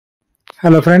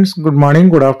Hello friends, good morning,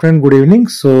 good afternoon, good evening.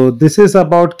 So this is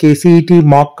about KCET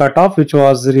mock cutoff which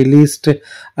was released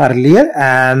earlier,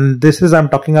 and this is I'm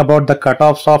talking about the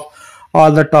cutoffs of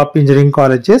all the top engineering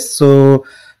colleges. So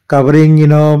covering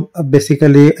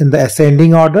basically in the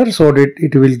ascending order, so that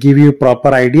it will give you proper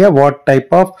idea what type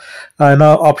of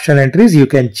option entries you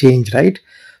can change, right?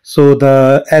 So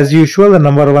the as usual, the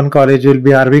number one college will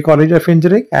be RV College of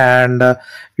Engineering, and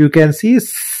you can see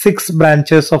 6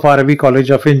 branches of RV College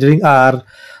of Engineering are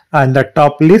on the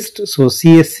top list. So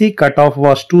CSC cutoff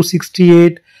was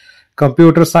 268,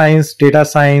 Computer Science, Data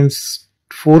Science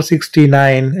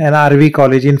 469, and RV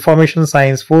College Information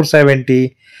Science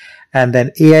 470, and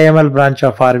then AIML branch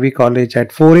of RV College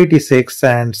at 486,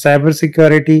 and Cyber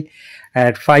Security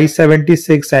at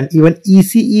 576, and even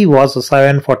ECE was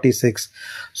 746.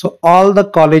 So all the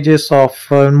colleges of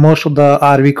most of the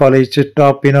RV college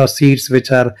top seats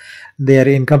which are there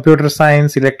in computer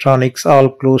science, electronics, all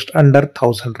closed under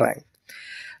 1000 rank.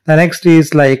 The next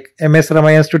is like MS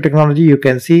Ramaya Institute Technology. You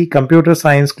can see computer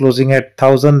science closing at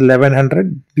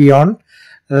 1100 beyond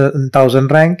 1000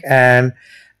 rank, and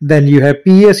then you have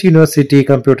PS University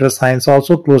Computer Science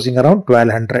also closing around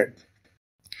 1200.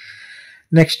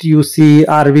 Next, you see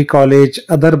RV College,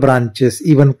 other branches,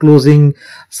 even closing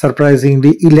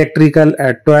surprisingly electrical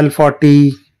at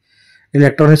 1240,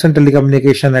 electronics and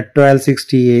telecommunication at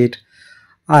 1268,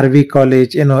 RV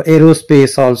College,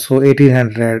 aerospace also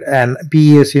 1800, and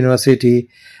PES University,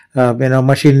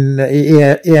 machine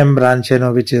AM branch,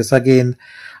 which is again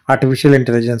artificial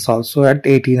intelligence also at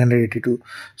 1882.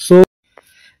 So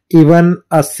even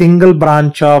a single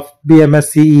branch of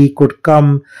BMSCE could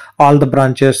come, all the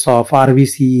branches of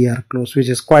RVCE are closed, which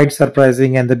is quite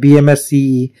surprising, and the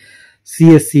BMSCE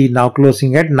CSC now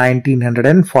closing at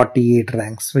 1948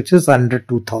 ranks, which is under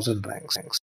 2000 ranks.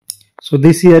 So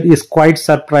this year is quite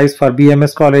surprise for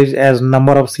BMS college, as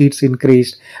number of seats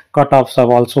increased, cutoffs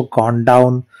have also gone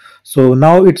down. So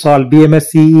now it's all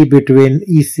BMSCE between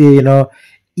ECE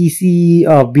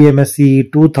of BMSC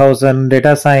 2000,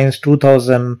 data science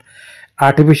 2000,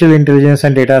 artificial intelligence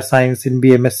and data science in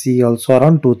BMSC also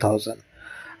around 2000.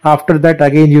 After that,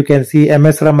 again you can see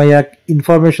MS Ramaya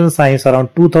information science around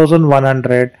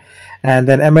 2100, and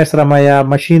then MS Ramaya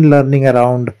machine learning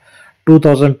around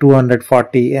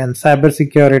 2240, and cyber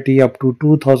security up to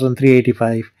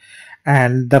 2385,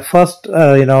 and the first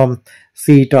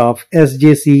seat of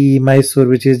SJCE Mysore,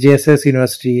 which is JSS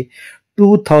University,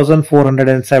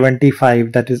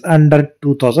 2475, that is under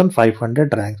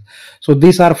 2500 ranks. So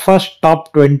these are first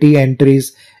top 20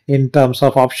 entries in terms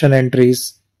of option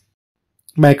entries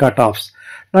by cutoffs.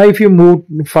 Now if you move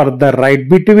further right,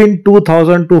 between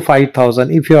 2000 to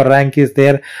 5000, if your rank is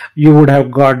there, you would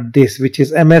have got this, which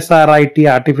is MSRIT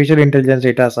artificial intelligence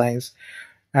data science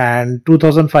and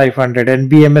 2500,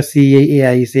 and BMSC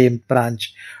AI same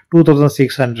branch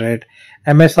 2600,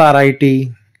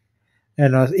 MSRIT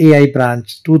AI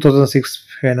branch 2006,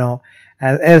 and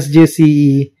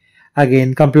SJCE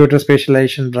again computer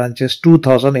specialization branches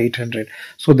 2800.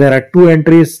 So there are 2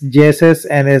 entries, JSS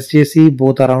and SJC,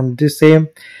 both around the same,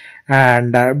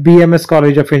 and BMS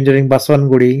College of Engineering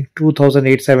Baswangudi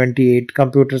 2878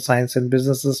 computer science and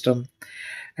business system,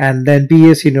 and then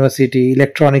PS University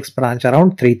electronics branch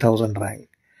around 3000 rank.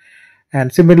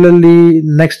 And similarly,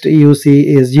 next you see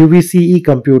is UVCE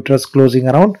computers closing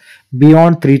around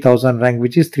beyond 3000 rank,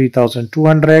 which is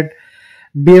 3200.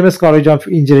 BMS College of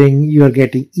Engineering, you are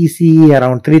getting ECE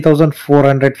around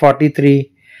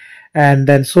 3443, and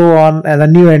then so on. And the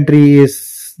new entry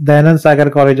is the Anand Sagar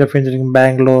College of Engineering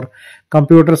Bangalore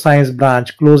computer science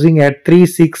branch closing at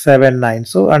 3679,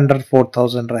 so under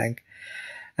 4000 rank.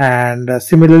 And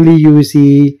similarly,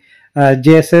 UVCE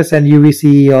JSS and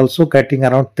UVCE also cutting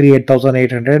around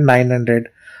 38,800, 900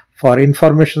 for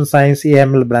information science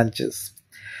AML branches.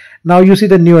 Now you see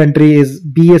the new entry is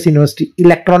BS University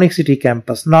Electronic City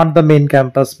campus, not the main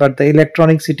campus but the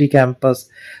Electronic City campus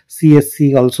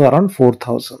CSC also around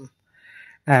 4000,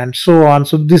 and so on.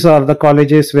 So these are the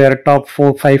colleges where top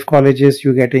 4-5 colleges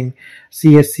you getting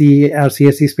CSC or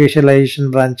CSC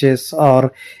specialization branches,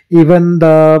 or even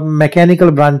the mechanical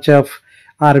branch of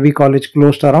RV College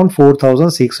closed around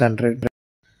 4600.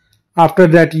 After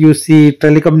that, you see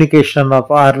telecommunication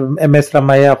of our MS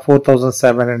Ramaya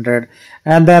 4700,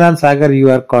 and then on Sagar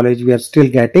UR College we are still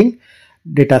getting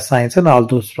data science and all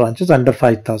those branches under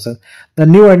 5000. The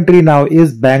new entry now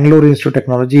is Bangalore Institute of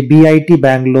Technology BIT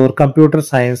Bangalore computer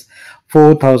science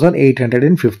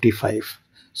 4855.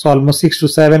 So almost 6 to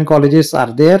 7 colleges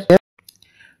are there.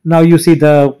 Now you see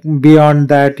the beyond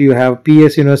that you have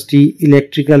PS University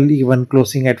electrical even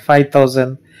closing at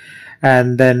 5000,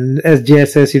 and then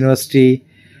SJSS University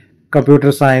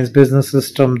computer science, business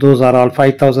system, those are all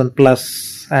 5,000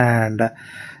 plus. And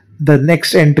the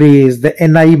next entry is the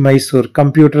NI Mysore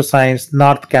Computer Science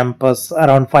North Campus,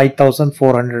 around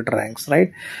 5,400 ranks,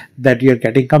 right? That you're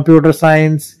getting computer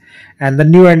science. And the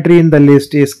new entry in the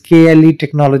list is KLE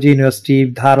Technology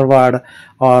University, Dharwad,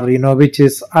 or which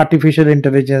is artificial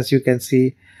intelligence. You can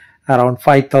see around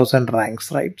 5,000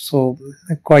 ranks, right? So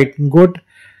quite good.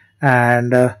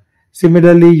 And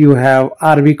similarly, you have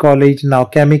RV College, now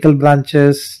chemical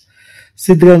branches.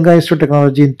 Siddhganga Institute of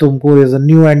Technology in Tumkur is a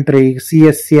new entry,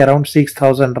 CSC around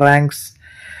 6,000 ranks.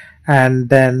 And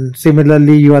then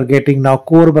similarly, you are getting now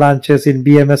core branches in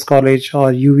BMS College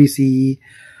or UVCE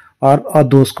or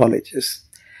those colleges.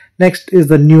 Next is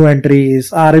the new entry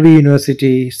is RV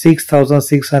University,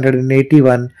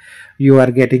 6,681. You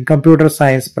are getting computer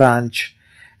science branch.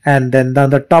 And then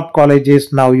the top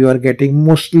colleges, now you are getting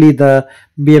mostly the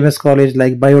BMS college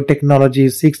like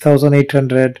biotechnology,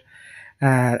 6,800.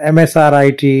 And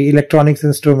MSRIT, Electronics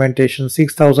Instrumentation,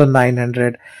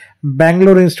 6,900.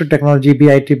 Bangalore Institute of Technology,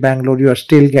 BIT Bangalore, you are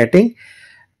still getting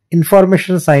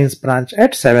Information Science branch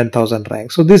at 7,000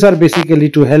 ranks. So these are basically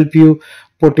to help you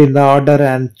put in the order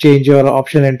and change your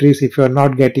option entries if you are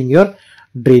not getting your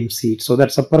dream seat. So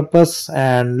that's the purpose.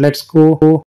 And let's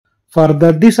go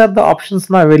further. These are the options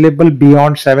now available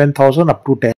beyond 7,000 up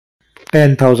to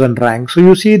 10,000 ranks. So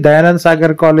you see Dayanand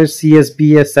Sagar College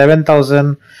CSB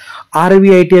 7,000.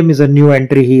 RVITM is a new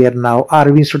entry here now.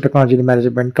 RV Institute of Technology and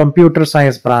Management Computer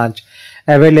Science branch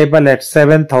available at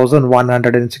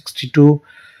 7,162.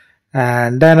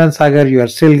 And Dayanand Sagar, you are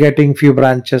still getting few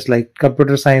branches like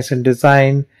Computer Science and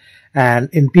Design. And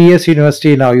in PS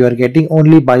University now you are getting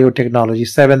only Biotechnology,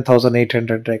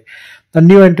 7,800 rank. The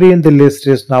new entry in the list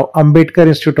is now Ambedkar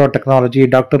Institute of Technology,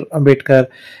 Dr. Ambedkar,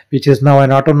 which is now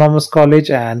an autonomous college,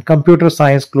 and Computer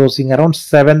Science closing around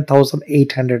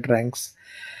 7,800 ranks.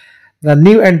 The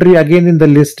new entry again in the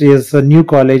list is a new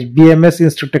college, BMS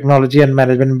Institute of Technology and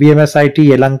Management, BMS IT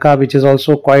Yelanka, which is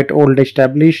also quite old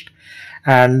established.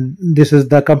 And this is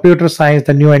the computer science,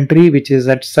 the new entry, which is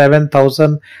at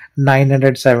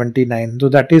 7,979. So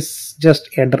that is just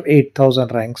under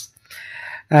 8,000 ranks.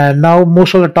 And now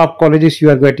most of the top colleges you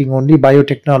are getting only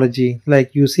biotechnology,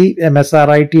 like you see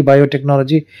MSRIT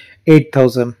Biotechnology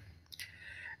 8,000.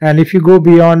 And if you go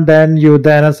beyond, then you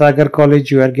Dayanand Sagar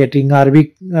College, you are getting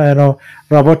RV,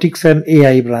 robotics and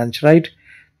AI branch, right?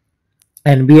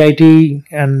 And BIT,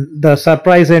 and the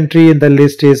surprise entry in the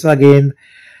list is again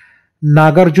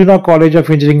Nagarjuna College of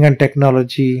Engineering and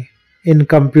Technology in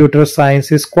computer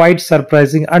science is quite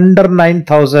surprising. Under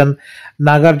 9,000,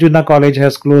 Nagarjuna College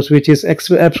has closed, which is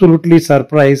absolutely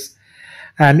surprise.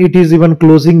 And it is even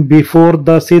closing before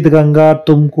the Siddhganga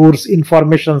Tumkur's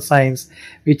Information Science,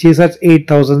 which is at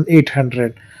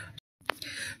 8,800.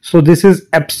 So this is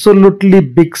absolutely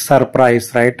big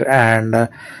surprise, right? And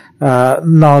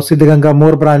now Siddhganga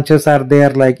more branches are there,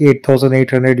 like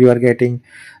 8,800 you are getting.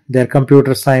 Their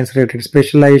computer science related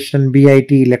specialization,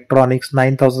 BIT Electronics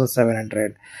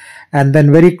 9,700. And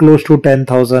then very close to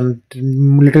 10,000,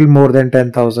 little more than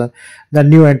 10,000. The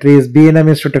new entry is BNM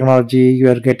Institute of Technology. You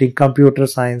are getting computer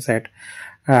science at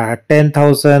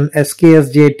 10,000.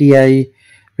 SKSJTI,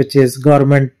 which is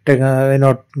government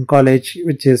college,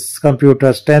 which is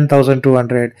computers,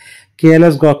 10,200.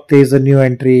 KLS Gokte is a new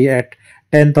entry at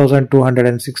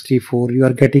 10,264. You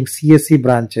are getting CSC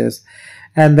branches.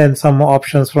 And then some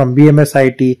options from BMS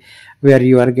IT, where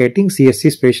you are getting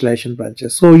CSC specialization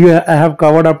branches. So I have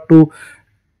covered up to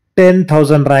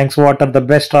 10,000 ranks. What are the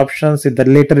best options? In the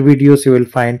later videos, you will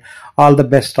find all the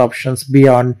best options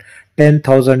beyond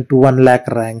 10,000 to 1 lakh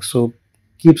ranks. So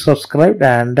keep subscribed,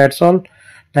 and that's all.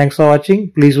 Thanks for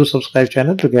watching. Please do subscribe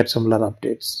channel to get similar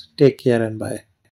updates. Take care and bye.